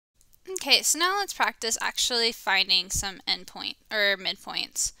Okay, so now let's practice actually finding some endpoint or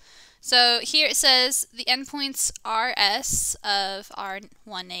midpoints. So here it says the endpoints are S of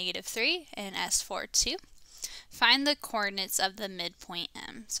R1 negative 3 and S4 2. Find the coordinates of the midpoint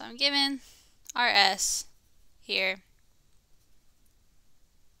M. So I'm given RS here.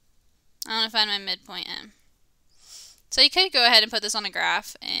 I want to find my midpoint M. So you could go ahead and put this on a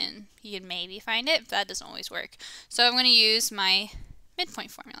graph and you could maybe find it, but that doesn't always work. So I'm going to use my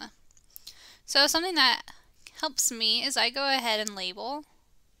midpoint formula. So something that helps me is I go ahead and label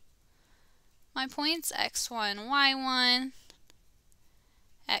my points x1, y1,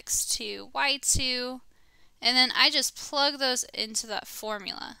 x2, y2, and then I just plug those into that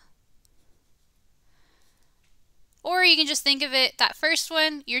formula. Or you can just think of it, that first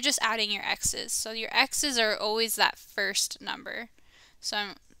one, you're just adding your x's. So your x's are always that first number. So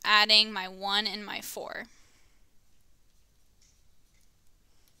I'm adding my 1 and my 4.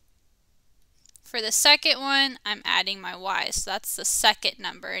 For the second one, I'm adding my y's. So that's the second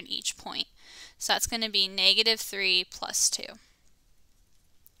number in each point. So that's going to be negative 3 plus 2.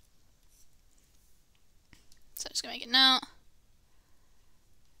 So I'm just going to make a note.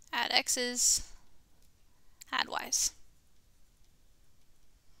 Add x's. Add y's.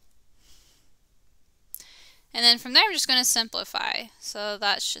 And then from there, I'm just going to simplify. So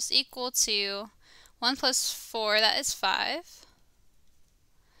that's just equal to 1 plus 4, that is 5.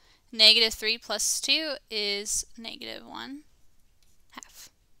 Negative 3 plus 2 is negative 1/2.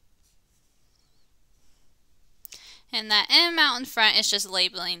 And that M out in front is just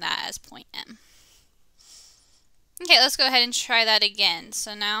labeling that as point M. Okay, let's go ahead and try that again.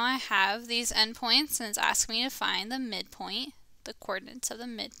 So now I have these endpoints and it's asking me to find the midpoint, the coordinates of the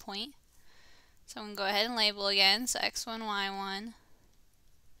midpoint. So I'm going to go ahead and label again. So x1, y1,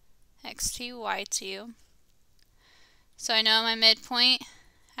 x2, y2. So I know my midpoint.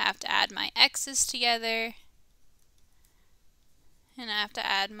 I have to add my x's together. And I have to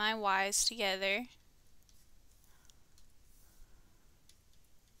add my y's together.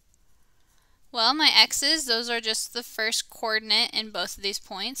 Well, my x's, those are just the first coordinate in both of these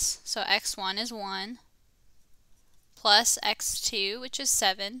points. So x1 is 1 plus x2, which is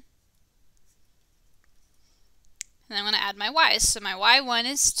 7. And then I'm going to add my y's. So my y1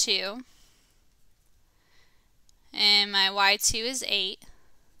 is 2. And my y2 is 8.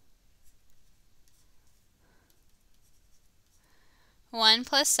 1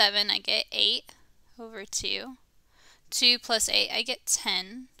 plus 7, I get 8 over 2. 2 plus 8, I get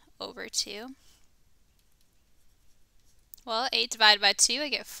 10 over 2. Well, 8 divided by 2, I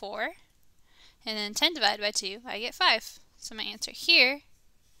get 4. And then 10 divided by 2, I get 5. So my answer here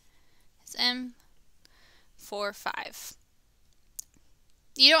is M 4, 5.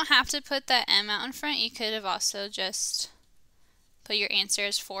 You don't have to put that M out in front. You could have also just put your answer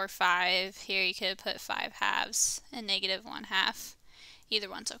as 4, 5. Here you could have put 5 halves and negative 1/2. Either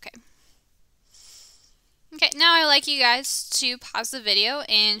one's okay. Okay, now I'd like you guys to pause the video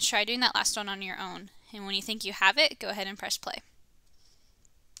and try doing that last one on your own. And when you think you have it, go ahead and press play.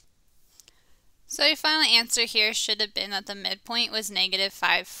 So your final answer here should have been that the midpoint was negative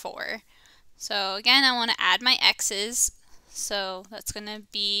 5, 4. So again, I want to add my x's. So that's going to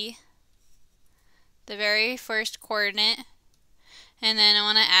be the very first coordinate. And then I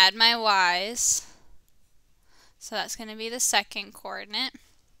want to add my y's. So that's going to be the second coordinate.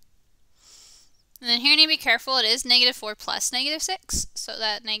 And then here you need to be careful, it is negative 4 plus negative 6, so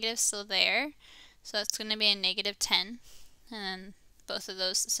that negative's still there. So that's going to be a negative 10, and then both of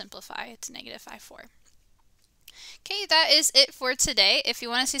those simplify to negative 5, 4. Okay, that is it for today. If you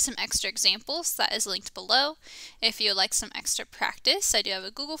want to see some extra examples, that is linked below. If you would like some extra practice, I do have a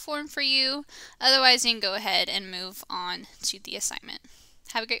Google form for you. Otherwise, you can go ahead and move on to the assignment.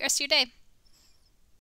 Have a great rest of your day.